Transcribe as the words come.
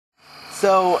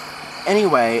So,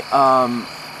 anyway,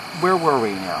 where were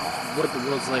we now? What the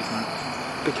world's like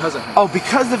because of him. Oh,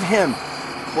 because of him.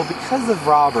 Well, because of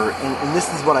Robert, and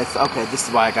this is what I saw. Okay, this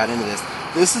is why I got into this.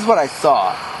 This is what I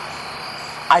saw.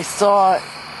 I saw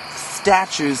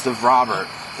statues of Robert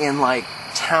in, like,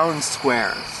 town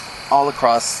squares all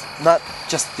across, not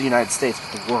just the United States,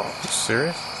 but the world.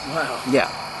 Serious? Wow. Yeah.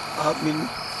 I mean,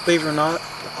 believe it or not,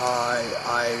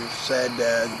 I said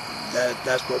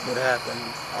that's what would happen.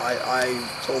 I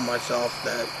told myself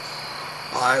that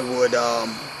I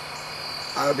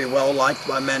would be well liked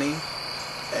by many,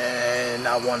 and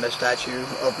I wanted a statue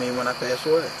of me when I passed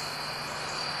away.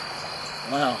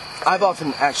 Wow. I've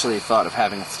often actually thought of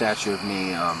having a statue of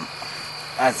me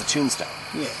as a tombstone.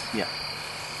 Yeah. Yeah.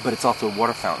 But it's also a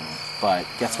water fountain. But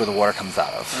guess where the water comes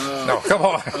out of? No, come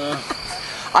on.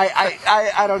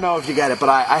 I don't know if you get it, but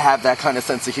I have that kind of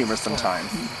sense of humor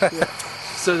sometimes. Yeah.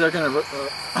 So they're going to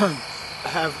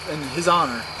have, in his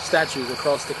honor, statues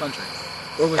across the country.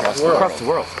 Or was the world? Across the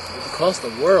world. Across the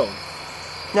world.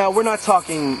 Now, we're not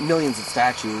talking millions of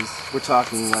statues. We're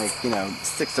talking, like,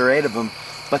 6 or 8 of them.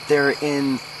 But they're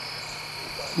in...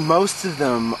 Most of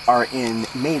them are in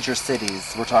major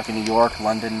cities. We're talking New York,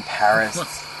 London, Paris.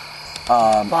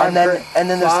 And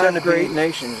then there's going to be... great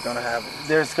nations going to have them.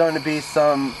 There's going to be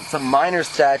some minor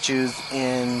statues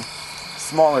in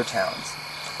smaller towns.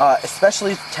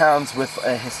 Especially towns with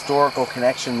a historical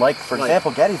connection, like, for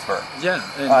example, Gettysburg. Yeah,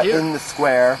 and here. In the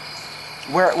square.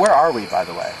 Where are we, by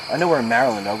the way? I know we're in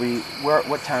Maryland. Are we?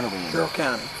 What town are we in? Carroll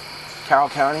County. Carroll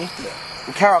County? Yeah.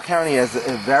 Well, Carroll County is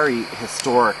a very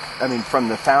historic. I mean, from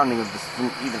the founding of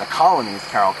even the colonies,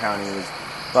 Carroll County was.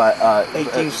 But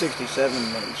 1867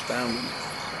 when it was founded.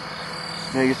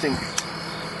 You think?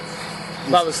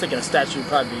 Well, I was thinking a statue would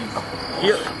probably be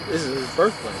here. This is his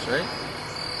birthplace, right?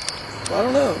 I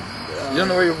don't know. You don't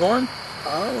know where you were born?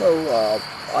 I don't know.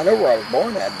 I know where I was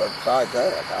born at, but besides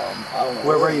that, I don't know.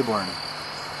 Where were you born?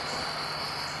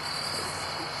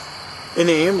 In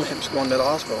the ambulance going to the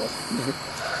hospital.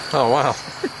 Oh, wow.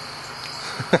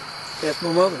 That's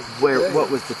my mother. Where? Yeah.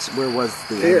 Where was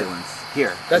the Here. ambulance?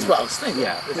 Here. That's what I was thinking.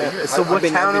 Yeah. If they're here. So what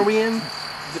town are we in?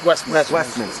 Westminster.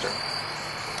 Westminster.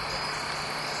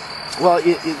 Well,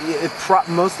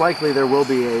 most likely there will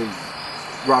be a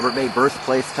Robert May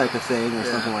birthplace type of thing or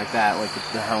something like that, like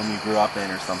the home you grew up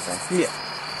in or something. Yeah.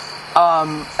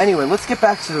 Anyway, let's get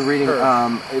back to the reading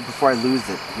before I lose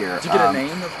it here. Did you get a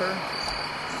name of her?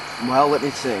 Well, let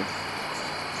me see.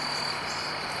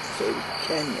 So it was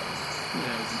Kenya.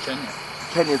 Yeah, it was in Kenya.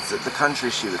 Kenya's the country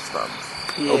she was from.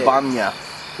 Yeah. Obama.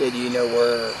 Yeah, do you know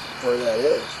where that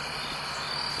is?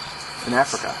 In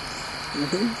Africa.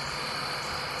 Mm-hmm.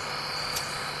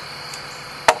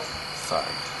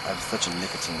 Sorry, I'm such a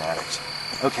nicotine addict.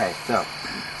 Okay, so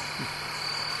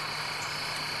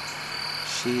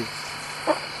she's...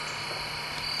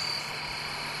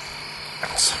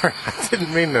 I'm sorry, I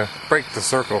didn't mean to break the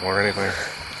circle or anything.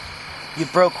 You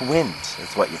broke wind,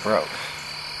 is what you broke.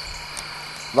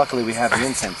 Luckily, we have the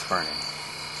incense burning.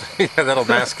 Yeah, that'll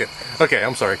mask it. Okay,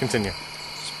 I'm sorry, continue.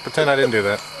 Just pretend I didn't do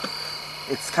that.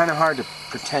 It's kind of hard to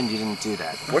pretend you didn't do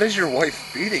that. What is your wife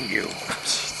feeding you?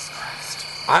 Jesus Christ.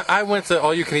 I went to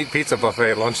all-you-can-eat pizza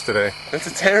buffet at lunch today. That's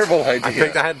a terrible idea. I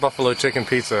think I had buffalo chicken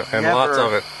pizza and Never lots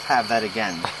of it. have that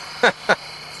again.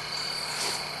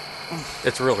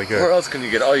 It's really good. Where else can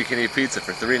you get all-you-can-eat pizza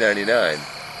for $3.99?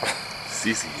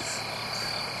 Cece's.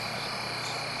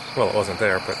 Well, it wasn't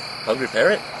there, but... Hungry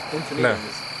Parrot? No.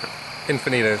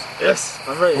 Infinitos. Yes,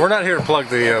 I'm ready. We're not here to plug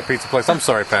the pizza place. I'm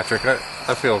sorry, Patrick. I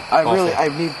feel awful.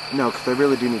 Because I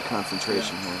really do need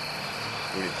concentration here.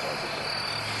 We didn't talk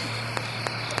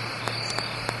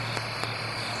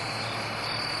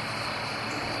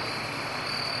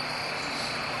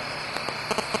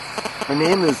Her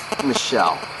name is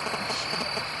Michelle.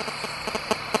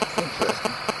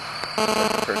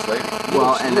 First lady.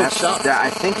 Well, and I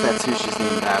think that's who she's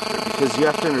named after, because you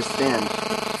have to understand,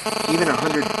 even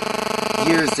 109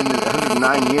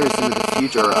 years into the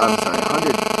future, or I'm sorry,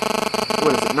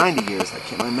 90 years,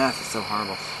 my math is so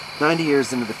horrible. 90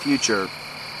 years into the future,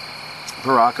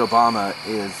 Barack Obama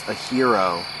is a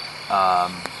hero,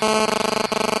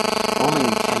 only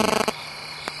in Kenya.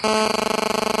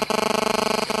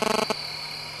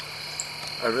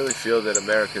 I really feel that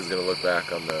America is going to look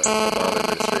back on the Obama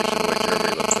administration the way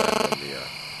Germany looks back on the,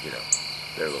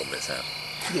 their little mishap.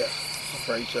 Yeah, I'm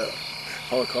afraid so.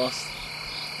 Holocaust.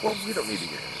 Well, we don't need to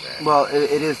get into that. Well,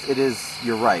 it is,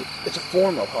 you're right. It's a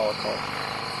form of Holocaust.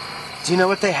 Do you know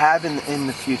what they have in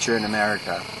the future in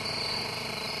America?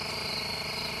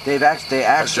 They actually...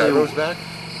 Gyro's back?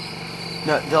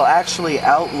 No, they'll actually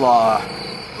outlaw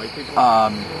White people?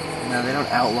 No, they don't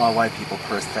outlaw white people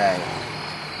per se.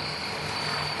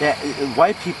 Yeah,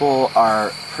 white people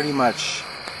are pretty much,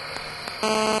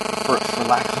 for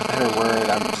lack of a better word,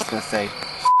 I'm just gonna say,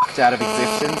 f***ed out of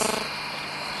existence.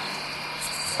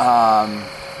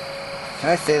 Can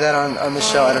I say that on the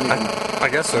show? I don't even. I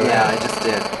guess so. Yeah, I just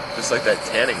did. Just like that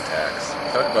tanning tax.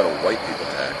 Talk about a white people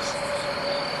tax.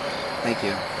 Thank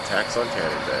you. Tax on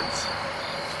tanning beds.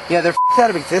 Yeah, they're f***ed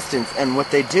out of existence, and what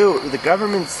they do, the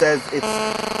government says it's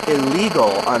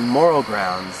illegal on moral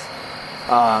grounds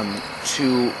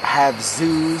to have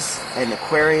zoos and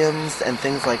aquariums and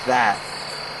things like that.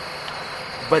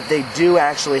 But they do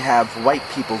actually have white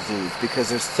people zoos because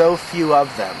there's so few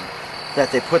of them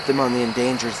that they put them on the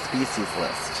endangered species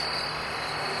list.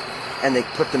 And they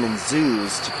put them in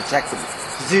zoos to protect them.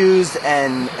 Zoos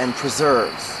and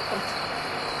preserves.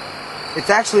 It's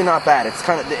actually not bad. It's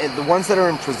kind of the ones that are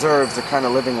in preserves are kind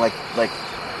of living like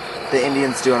the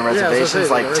Indians do on reservations,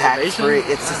 like tax-free.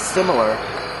 It's just similar.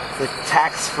 Like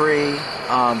tax-free.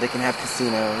 They can have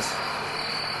casinos.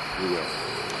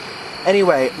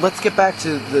 Anyway, let's get back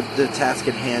to the task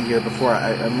at hand here before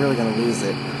I'm really going to lose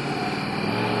it.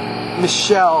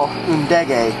 Michelle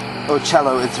Undege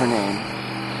Ocello is her name.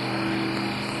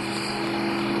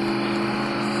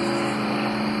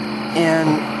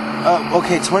 And,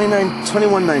 okay,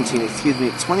 2119, excuse me,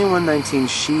 2119,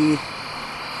 she...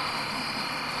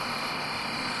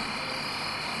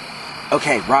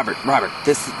 Okay, Robert,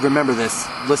 remember this.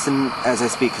 Listen as I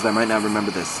speak, because I might not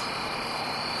remember this.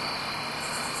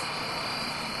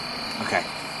 Okay.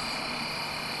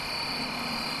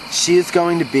 She is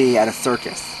going to be at a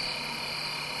circus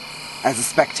as a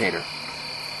spectator.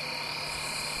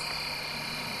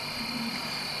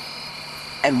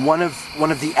 And one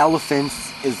of the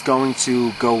elephants is going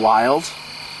to go wild.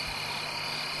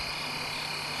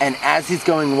 And as he's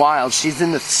going wild, she's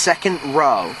in the second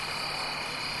row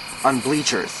on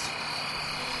bleachers.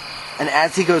 And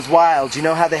as he goes wild, you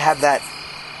know how they have that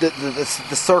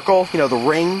the circle, you know, the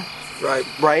ring?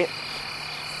 Right?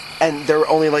 And they're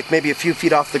only like maybe a few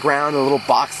feet off the ground, the little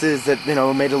boxes that, you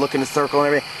know, made to look in a circle and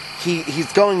everything.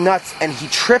 He's going nuts and he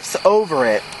trips over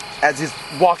it as he's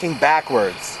walking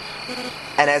backwards.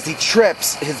 And as he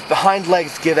trips, his behind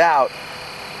legs give out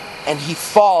and he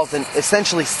falls and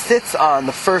essentially sits on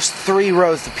the first 3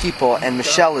 rows of people, and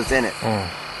Michelle is in it.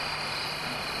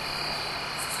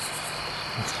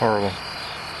 It's horrible.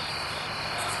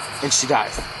 And she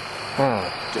dies. Damn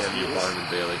you, Barnum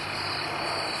Bailey.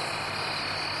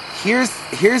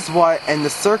 Here's what, and the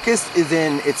circus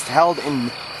it's held in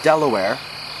Delaware,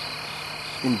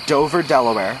 in Dover,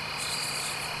 Delaware,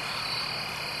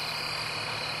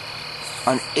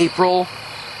 on April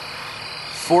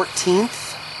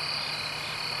 14th,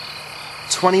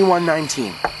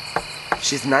 2119.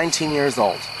 She's 19 years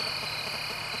old.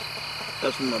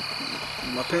 That's when my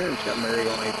parents got married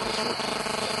on April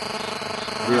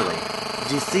 14th. Really?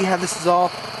 Do you see how this is all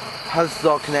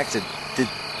connected?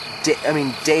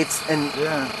 Dates and...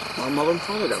 Yeah. My mother and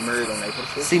father got married on April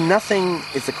 14th. See, nothing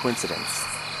is a coincidence.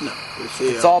 No. You see,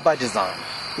 it's all by design.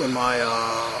 When I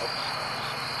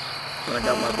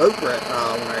got my boat wrecked,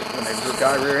 when the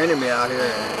guy rear-ended me out here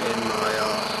in my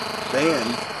van,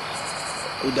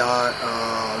 he died.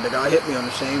 The guy hit me on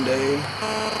the same day.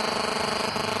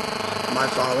 My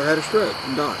father had a stroke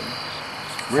and died.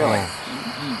 Really?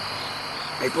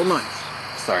 Mm-hmm. April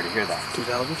 9th. Sorry to hear that.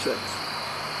 2006.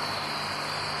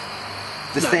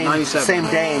 Same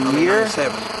day and year?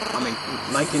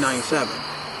 1997.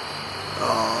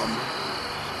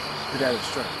 He died of a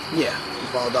stroke. Yeah, his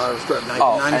father died of a stroke. 1997.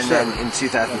 Oh, and then in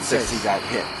 2006 he got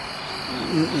hit.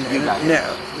 You got hit.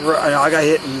 No, I got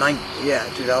hit in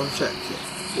 2006.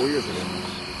 Yeah, 4 years ago.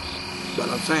 But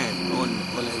I'm saying, on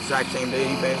the exact same day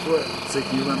he passed away. So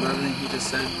can you remember everything he just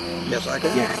said? Yes, I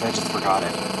can. Yeah, because I just forgot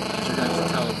it. You're going to have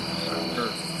to tell her.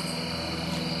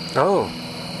 Oh.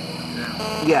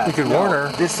 Yeah. You could warn her.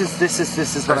 This is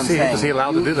what I'm saying. Is he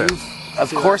allowed to do that?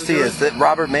 Of course he is. That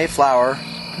Robert Mayflower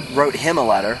wrote him a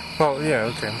letter. Well,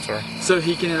 yeah, okay, I'm sorry. So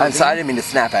he can intervene? I'm sorry, I didn't mean to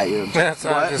snap at you.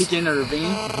 What? He can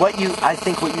intervene? I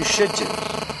think what you should do,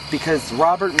 because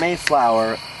Robert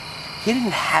Mayflower, he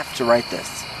didn't have to write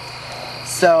this.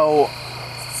 So,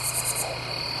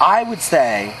 I would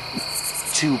say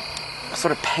to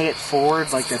sort of pay it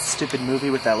forward, like that stupid movie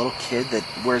with that little kid that,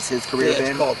 where's his career been?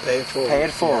 It's called Pay It Forward. Pay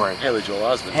it forward. Yeah. Haley Joel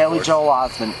Osment. Haley Joel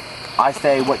Osment. I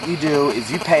say what you do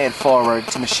is you pay it forward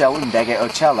to Michelle Undege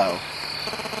Ocello,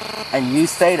 and you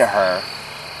say to her,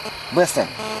 listen,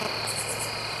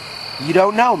 you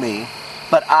don't know me,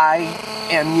 but I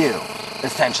am you,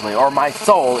 essentially, or my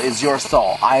soul is your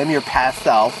soul. I am your past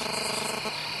self.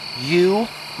 You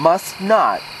must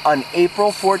not, on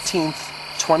April 14th,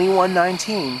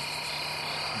 2119,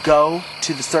 go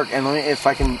to the circus. And let me, if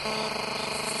I can,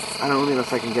 I don't know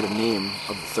if I can get a name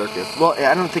of the circus. Well,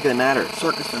 I don't think it matters.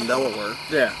 Circus in Delaware.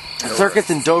 Yeah. A circus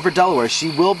in Dover, Delaware. She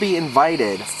will be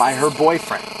invited by her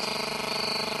boyfriend,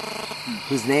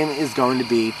 whose name is going to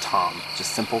be Tom.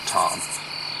 Just simple Tom.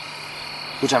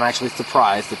 Which I'm actually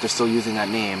surprised that they're still using that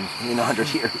name in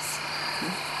 100 years.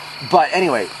 But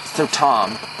anyway, so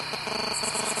Tom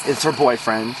is her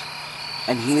boyfriend,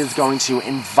 and he is going to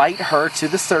invite her to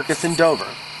the circus in Dover.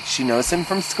 She knows him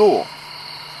from school.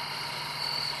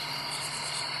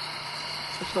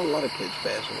 That's how a lot of kids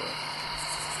pass away.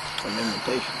 From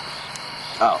invitation.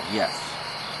 Oh, yes.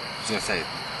 I was going to say.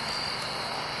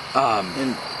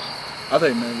 And I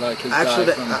think man, like his guy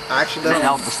from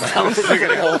accidental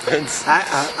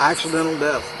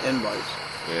death invites.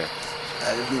 Yeah.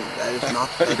 That is not.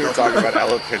 You were talking about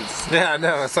elephants. Yeah,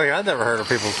 no, it's like I've never heard of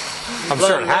people. I'm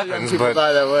sure it happens, people but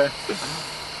die that way.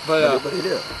 But But he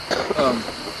did.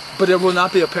 but it will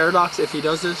not be a paradox if he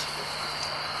does this.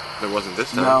 There wasn't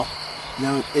this time.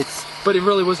 No, it's... But he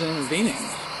really wasn't intervening.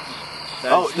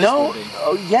 Oh,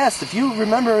 yes, if you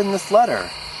remember in this letter...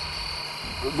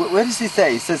 What does he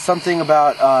say? He says something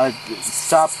about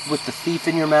stop with the thief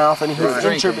in your mouth, and he's that's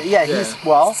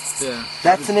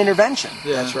an intervention.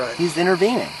 Yeah. That's right. He's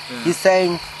intervening. Yeah. He's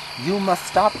saying you must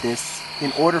stop this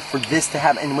in order for this to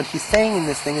happen. And what he's saying in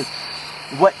this thing is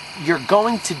what you're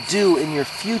going to do in your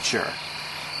future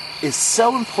is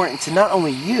so important to not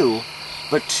only you,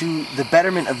 but to the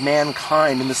betterment of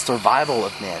mankind and the survival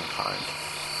of mankind,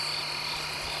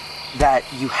 that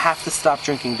you have to stop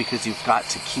drinking because you've got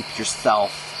to keep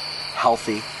yourself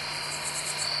healthy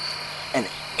and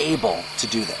able to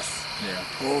do this. Yeah.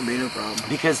 Oh, be no problem.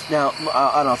 Because now,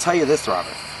 and I'll tell you this,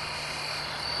 Robert.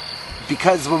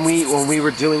 Because when we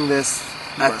were doing this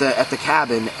at the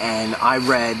cabin, and I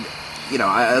read,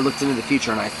 I looked into the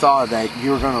future, and I saw that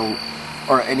you're going to,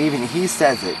 and even he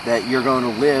says it, that you're going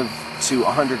to live to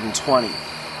 120.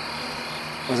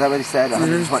 Was that what he said?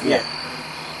 120. Yeah.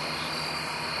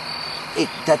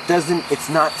 It's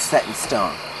not set in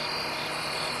stone.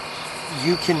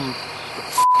 You can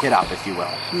f*** it up, if you will.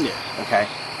 Yeah. Okay?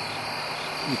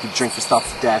 You can drink yourself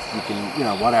to death, you can,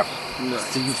 whatever. Right.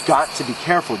 So you've got to be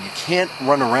careful. You can't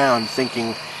run around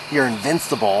thinking you're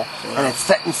invincible and it's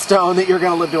set in stone that you're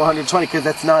going to live to 120, because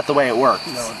that's not the way it works.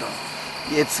 No, it don't.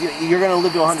 You're going to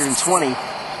live to 120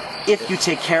 if you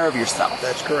take care of yourself.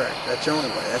 That's correct. That's the only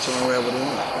way. That's the only way I would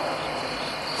want it.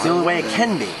 It's the only way it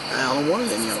can be. I don't want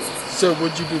it any other way. So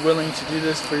would you be willing to do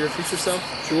this for your future self?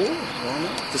 Sure. Why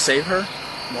not? To save her?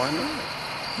 Why not?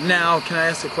 Now, can I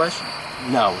ask a question?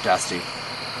 No, Dusty.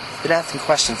 Been asking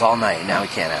questions all night, and now he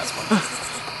can't ask one.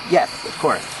 Yes, of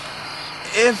course.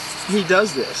 If he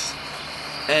does this,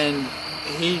 and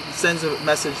he sends a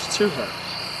message to her,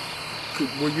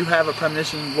 will you have a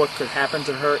premonition what could happen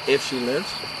to her if she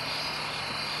lives?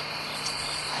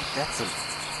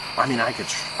 I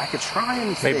could try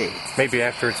and see. maybe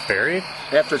after it's buried,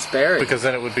 After it's buried. because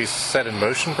then it would be set in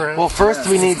motion, perhaps. Well, first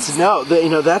we need to know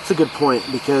that that's a good point,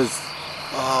 because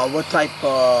What type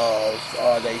of...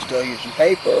 Are they still using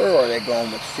paper, or are they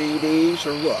going with CDs,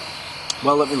 or what?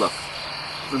 well, let me look.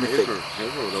 Let me think.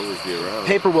 Paper would always be around.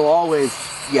 Paper will always,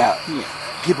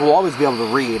 people will always be able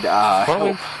to read.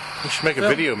 Well, we should make a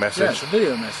video Yeah, message. it's a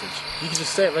video message. You can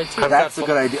just say it right to it. That's a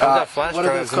good idea. I've got flash what are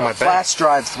drives those in my called? bag. Flash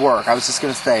drives work. I was just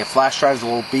going to say, flash drives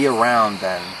will be around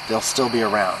then. They'll still be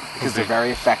around because they're very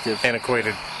effective.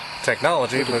 Antiquated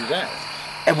technology, You can but do that.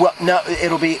 And no,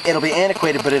 it'll be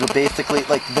antiquated, but it'll basically,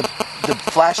 like, the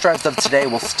flash drives of today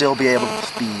will still be able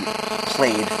to be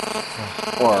played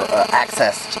or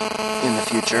accessed in the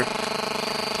future.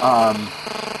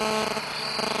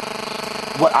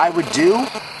 What I would do,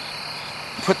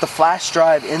 put the flash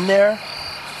drive in there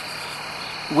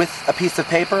with a piece of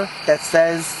paper that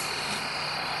says,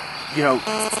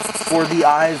 for the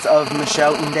eyes of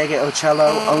Michelle Indege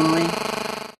Ocello only,